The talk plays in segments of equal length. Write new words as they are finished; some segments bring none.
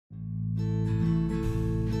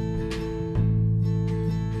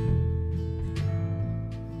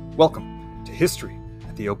Welcome to History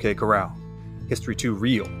at the OK Corral. History too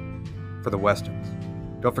real for the Westerns.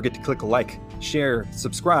 Don't forget to click like, share,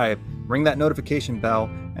 subscribe, ring that notification bell,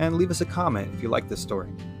 and leave us a comment if you like this story.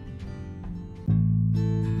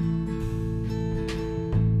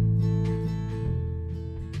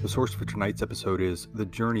 The source for tonight's episode is The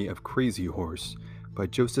Journey of Crazy Horse by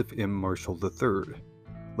Joseph M. Marshall III.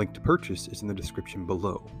 Link to purchase is in the description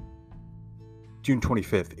below. June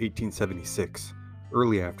 25th, 1876,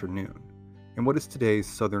 early afternoon, in what is today's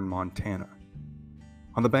southern Montana.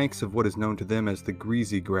 On the banks of what is known to them as the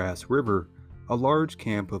Greasy Grass River, a large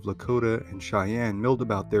camp of Lakota and Cheyenne milled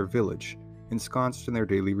about their village, ensconced in their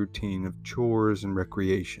daily routine of chores and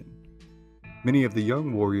recreation. Many of the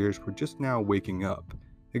young warriors were just now waking up,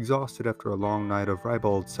 exhausted after a long night of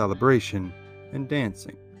ribald celebration and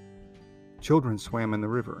dancing. Children swam in the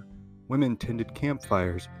river, women tended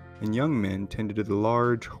campfires, and young men tended to the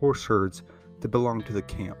large horse herds that belonged to the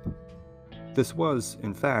camp. This was,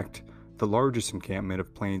 in fact, the largest encampment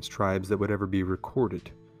of Plains tribes that would ever be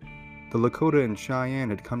recorded. The Lakota and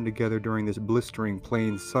Cheyenne had come together during this blistering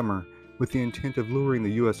Plains summer with the intent of luring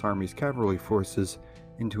the U.S. Army's cavalry forces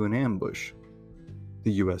into an ambush.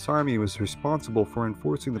 The U.S. Army was responsible for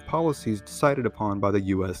enforcing the policies decided upon by the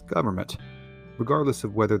U.S. government, regardless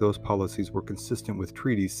of whether those policies were consistent with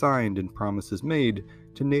treaties signed and promises made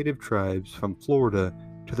to native tribes from Florida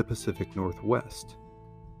to the Pacific Northwest.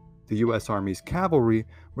 The U.S. Army's cavalry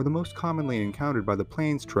were the most commonly encountered by the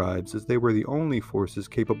Plains tribes, as they were the only forces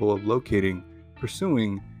capable of locating,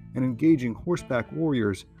 pursuing, and engaging horseback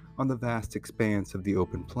warriors on the vast expanse of the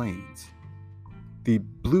open plains. The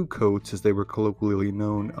Bluecoats, as they were colloquially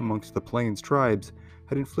known amongst the Plains tribes,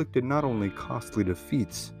 had inflicted not only costly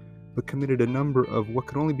defeats, but committed a number of what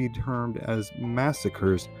could only be termed as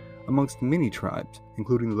massacres amongst many tribes,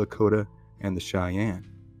 including the Lakota and the Cheyenne.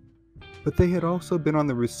 But they had also been on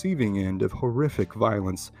the receiving end of horrific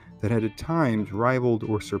violence that had at times rivaled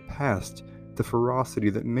or surpassed the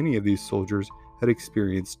ferocity that many of these soldiers had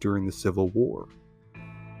experienced during the Civil War.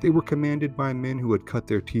 They were commanded by men who had cut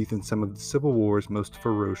their teeth in some of the Civil War's most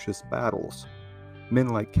ferocious battles, men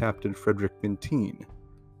like Captain Frederick Benteen,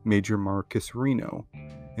 Major Marcus Reno,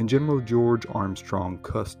 and General George Armstrong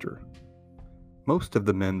Custer. Most of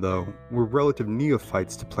the men, though, were relative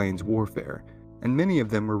neophytes to Plains warfare, and many of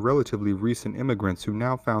them were relatively recent immigrants who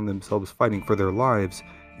now found themselves fighting for their lives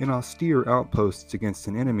in austere outposts against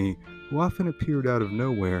an enemy who often appeared out of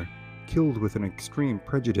nowhere, killed with an extreme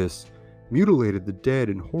prejudice, mutilated the dead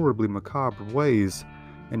in horribly macabre ways,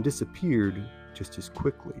 and disappeared just as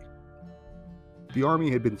quickly. The Army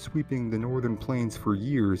had been sweeping the northern plains for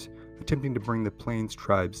years, attempting to bring the Plains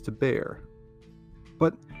tribes to bear.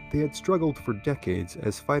 But they had struggled for decades,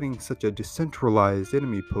 as fighting such a decentralized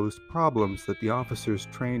enemy posed problems that the officers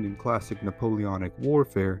trained in classic Napoleonic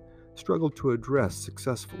warfare struggled to address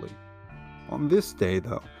successfully. On this day,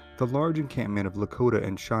 though, the large encampment of Lakota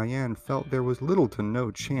and Cheyenne felt there was little to no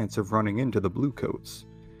chance of running into the Bluecoats.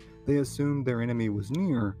 They assumed their enemy was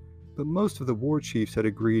near, but most of the war chiefs had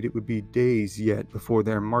agreed it would be days yet before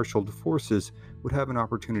their marshaled forces would have an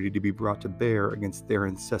opportunity to be brought to bear against their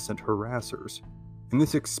incessant harassers. In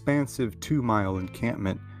this expansive 2-mile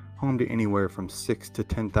encampment, home to anywhere from 6,000 to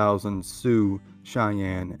 10,000 Sioux,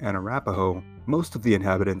 Cheyenne, and Arapaho, most of the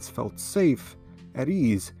inhabitants felt safe, at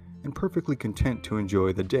ease, and perfectly content to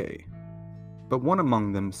enjoy the day. But one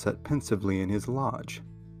among them sat pensively in his lodge.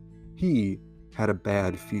 He had a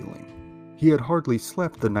bad feeling. He had hardly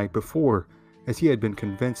slept the night before, as he had been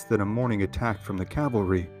convinced that a morning attack from the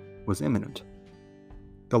cavalry was imminent.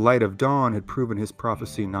 The light of dawn had proven his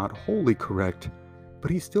prophecy not wholly correct, but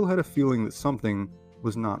he still had a feeling that something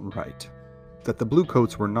was not right, that the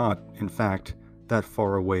Bluecoats were not, in fact, that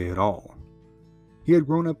far away at all. He had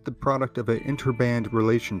grown up the product of an interband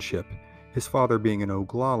relationship, his father being an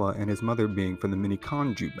Oglala and his mother being from the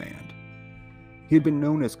Minneconjou band. He had been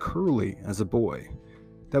known as Curly as a boy.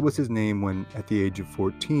 That was his name when, at the age of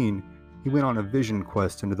 14, he went on a vision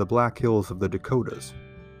quest into the Black Hills of the Dakotas.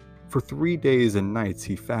 For 3 days and nights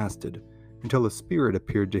he fasted, until a spirit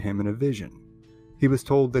appeared to him in a vision. He was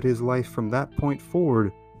told that his life from that point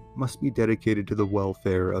forward must be dedicated to the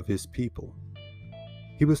welfare of his people.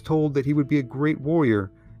 He was told that he would be a great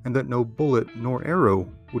warrior and that no bullet nor arrow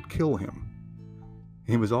would kill him.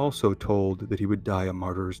 He was also told that he would die a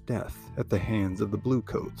martyr's death at the hands of the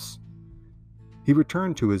Bluecoats. He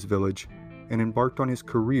returned to his village and embarked on his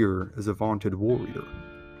career as a vaunted warrior.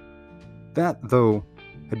 That, though,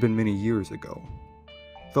 had been many years ago.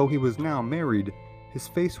 Though he was now married, his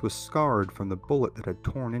face was scarred from the bullet that had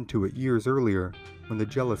torn into it years earlier when the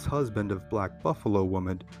jealous husband of Black Buffalo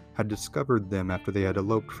Woman had discovered them after they had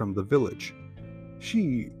eloped from the village.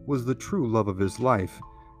 She was the true love of his life,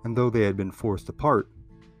 and though they had been forced apart,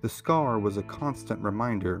 the scar was a constant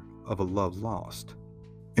reminder of a love lost.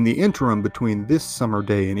 In the interim between this summer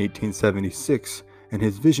day in 1876 and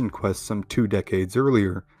his vision quest some 2 decades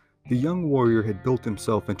earlier, the young warrior had built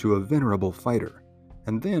himself into a venerable fighter,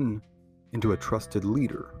 and then into a trusted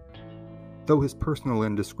leader. Though his personal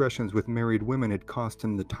indiscretions with married women had cost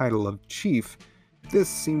him the title of chief, this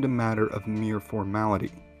seemed a matter of mere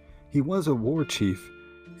formality. He was a war chief,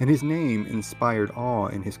 and his name inspired awe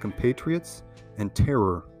in his compatriots and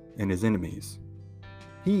terror in his enemies.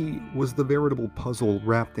 He was the veritable puzzle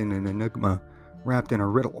wrapped in an enigma, wrapped in a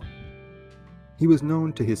riddle. He was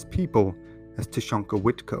known to his people as Tushonka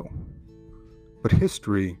Witko, but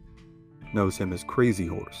history knows him as Crazy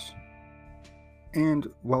Horse. And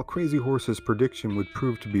while Crazy Horse's prediction would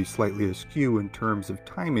prove to be slightly askew in terms of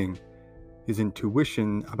timing, his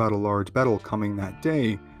intuition about a large battle coming that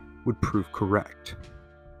day would prove correct.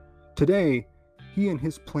 Today, he and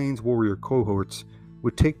his Plains warrior cohorts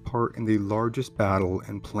would take part in the largest battle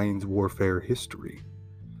in Plains warfare history,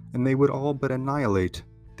 and they would all but annihilate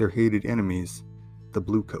their hated enemies, the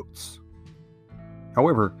Bluecoats.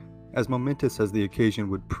 However, as momentous as the occasion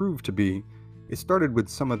would prove to be, it started with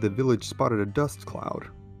some of the village spotted a dust cloud.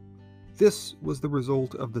 This was the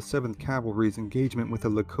result of the 7th Cavalry's engagement with the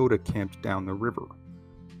Lakota camped down the river.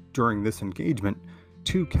 During this engagement,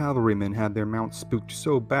 2 cavalrymen had their mounts spooked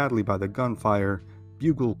so badly by the gunfire,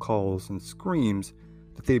 bugle calls, and screams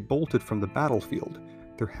that they bolted from the battlefield,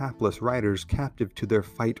 their hapless riders captive to their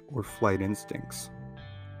fight or flight instincts.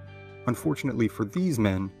 Unfortunately for these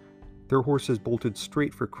men, their horses bolted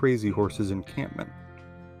straight for Crazy Horse's encampment.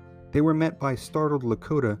 They were met by startled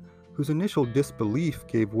Lakota whose initial disbelief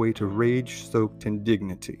gave way to rage-soaked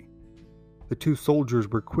indignity. The 2 soldiers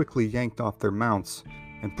were quickly yanked off their mounts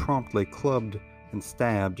and promptly clubbed and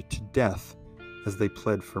stabbed to death as they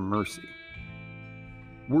pled for mercy.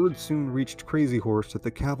 Word soon reached Crazy Horse that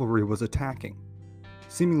the cavalry was attacking.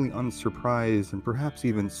 Seemingly unsurprised and perhaps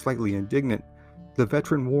even slightly indignant, the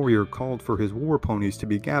veteran warrior called for his war ponies to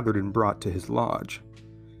be gathered and brought to his lodge.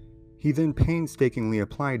 He then painstakingly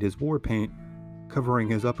applied his war paint, covering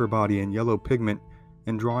his upper body in yellow pigment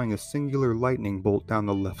and drawing a singular lightning bolt down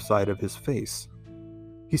the left side of his face.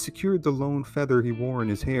 He secured the lone feather he wore in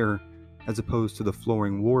his hair, as opposed to the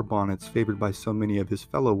flowing war bonnets favored by so many of his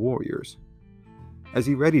fellow warriors. As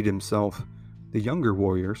he readied himself, the younger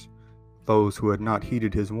warriors, those who had not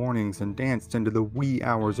heeded his warnings and danced into the wee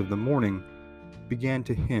hours of the morning, began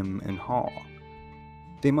to hymn and haw.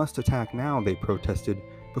 They must attack now, they protested,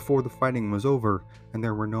 before the fighting was over and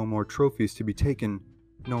there were no more trophies to be taken,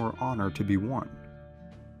 nor honor to be won.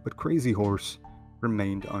 But Crazy Horse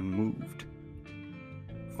remained unmoved.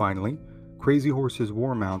 Finally, Crazy Horse's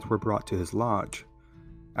war mounts were brought to his lodge.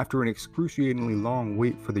 After an excruciatingly long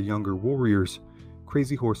wait for the younger warriors,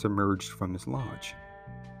 Crazy Horse emerged from his lodge.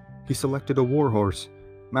 He selected a war horse,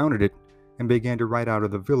 mounted it, and began to ride out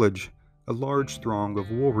of the village, a large throng of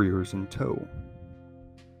warriors in tow.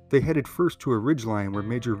 They headed first to a ridgeline where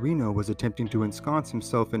Major Reno was attempting to ensconce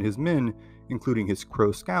himself and his men, including his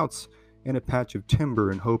Crow scouts, in a patch of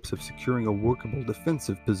timber in hopes of securing a workable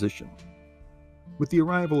defensive position. With the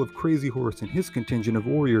arrival of Crazy Horse and his contingent of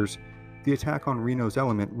warriors, the attack on Reno's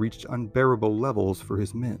element reached unbearable levels for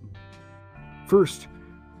his men. First,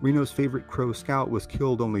 Reno's favorite Crow scout was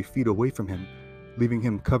killed only feet away from him, leaving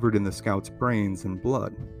him covered in the scout's brains and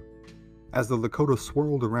blood. As the Lakota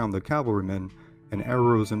swirled around the cavalrymen, and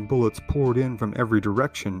arrows and bullets poured in from every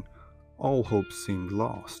direction, all hope seemed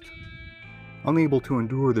lost. Unable to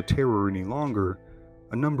endure the terror any longer,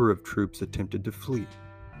 a number of troops attempted to flee.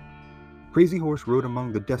 Crazy Horse rode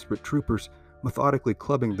among the desperate troopers, methodically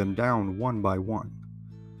clubbing them down one by one.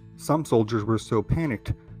 Some soldiers were so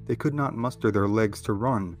panicked they could not muster their legs to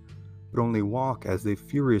run, but only walk as they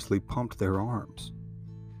furiously pumped their arms.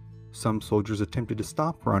 Some soldiers attempted to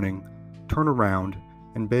stop running, turn around,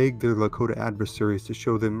 and beg their Lakota adversaries to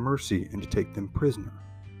show them mercy and to take them prisoner.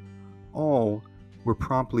 All were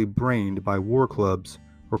promptly brained by war clubs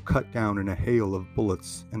or cut down in a hail of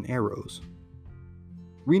bullets and arrows.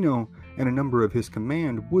 Reno and a number of his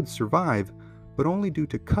command would survive, but only due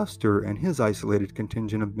to Custer and his isolated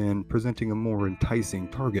contingent of men presenting a more enticing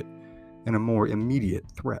target and a more immediate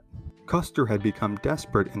threat. Custer had become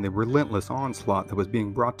desperate in the relentless onslaught that was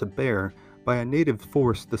being brought to bear by a native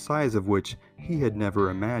force the size of which he had never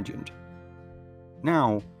imagined.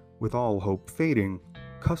 Now, with all hope fading,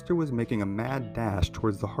 Custer was making a mad dash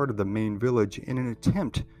towards the heart of the main village in an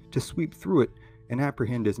attempt to sweep through it and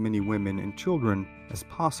apprehend as many women and children as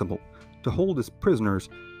possible, to hold as prisoners,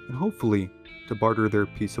 and hopefully to barter their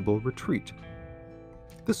peaceable retreat.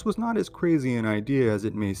 This was not as crazy an idea as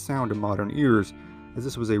it may sound to modern ears, as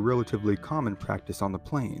this was a relatively common practice on the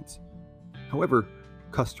plains. However,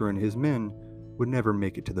 Custer and his men would never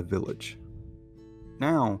make it to the village.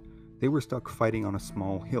 Now, they were stuck fighting on a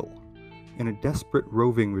small hill, in a desperate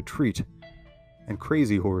roving retreat, and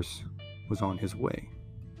Crazy Horse was on his way.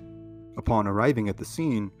 Upon arriving at the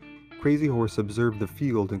scene, Crazy Horse observed the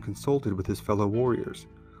field and consulted with his fellow warriors,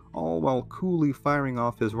 all while coolly firing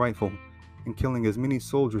off his rifle and killing as many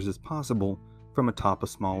soldiers as possible from atop a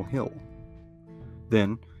small hill.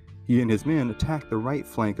 Then, he and his men attacked the right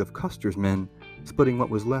flank of Custer's men, splitting what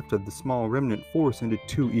was left of the small remnant force into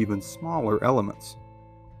two even smaller elements.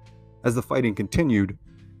 As the fighting continued,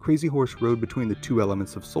 Crazy Horse rode between the two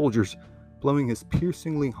elements of soldiers, blowing his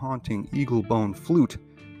piercingly haunting eagle-bone flute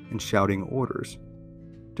and shouting orders.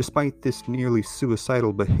 Despite this nearly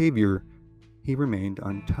suicidal behavior, he remained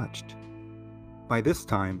untouched. By this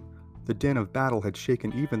time, the din of battle had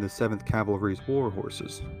shaken even the 7th Cavalry's war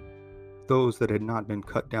horses. Those that had not been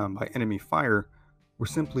cut down by enemy fire were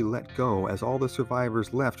simply let go as all the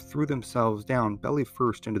survivors left threw themselves down belly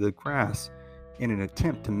first into the grass in an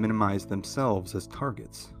attempt to minimize themselves as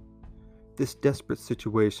targets. This desperate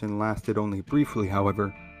situation lasted only briefly,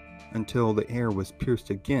 however, until the air was pierced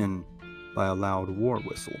again by a loud war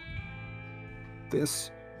whistle. This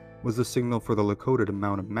was the signal for the Lakota to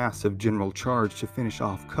mount a massive general charge to finish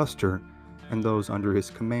off Custer and those under his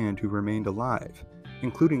command who remained alive,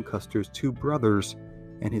 including Custer's 2 brothers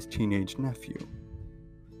and his teenage nephew.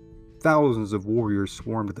 Thousands of warriors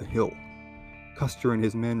swarmed the hill. Custer and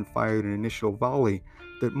his men fired an initial volley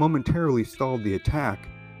that momentarily stalled the attack,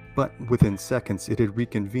 but within seconds it had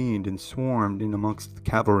reconvened and swarmed in amongst the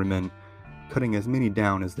cavalrymen, cutting as many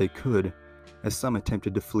down as they could, as some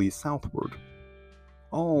attempted to flee southward.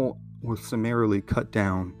 All were summarily cut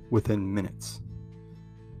down within minutes.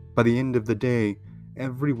 By the end of the day,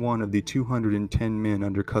 every one of the 210 men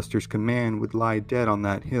under Custer's command would lie dead on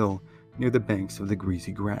that hill near the banks of the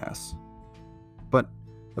greasy grass. But,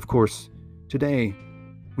 of course, today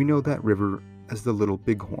we know that river as the Little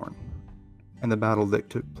Bighorn, and the battle that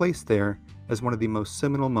took place there as one of the most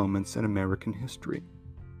seminal moments in American history.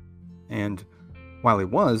 And while it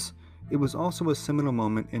was also a seminal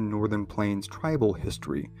moment in Northern Plains tribal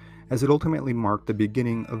history, as it ultimately marked the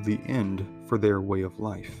beginning of the end for their way of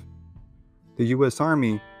life. The U.S.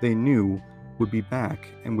 Army, they knew, would be back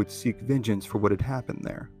and would seek vengeance for what had happened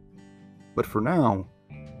there. But for now,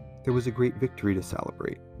 there was a great victory to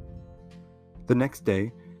celebrate. The next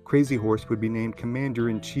day, Crazy Horse would be named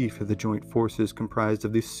Commander-in-Chief of the joint forces comprised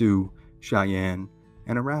of the Sioux, Cheyenne,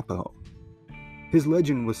 and Arapaho. His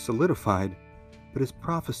legend was solidified, but his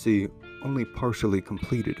prophecy only partially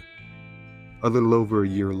completed. A little over a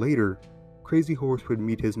year later, Crazy Horse would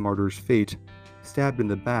meet his martyr's fate, stabbed in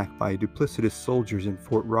the back by duplicitous soldiers in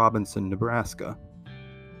Fort Robinson, Nebraska.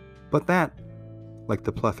 But that, like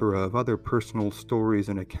the plethora of other personal stories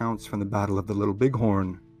and accounts from the Battle of the Little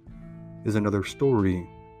Bighorn, is another story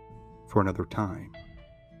for another time.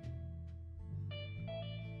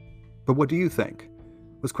 But what do you think?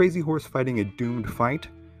 Was Crazy Horse fighting a doomed fight,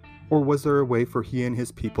 or was there a way for he and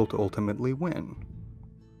his people to ultimately win?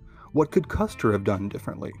 What could Custer have done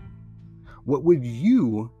differently? What would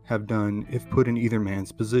you have done if put in either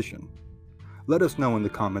man's position? Let us know in the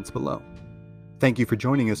comments below. Thank you for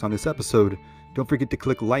joining us on this episode. Don't forget to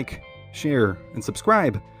click like, share, and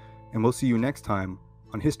subscribe, and we'll see you next time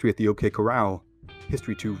on History at the OK Corral,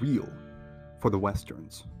 History Too Real for the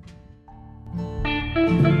Westerns.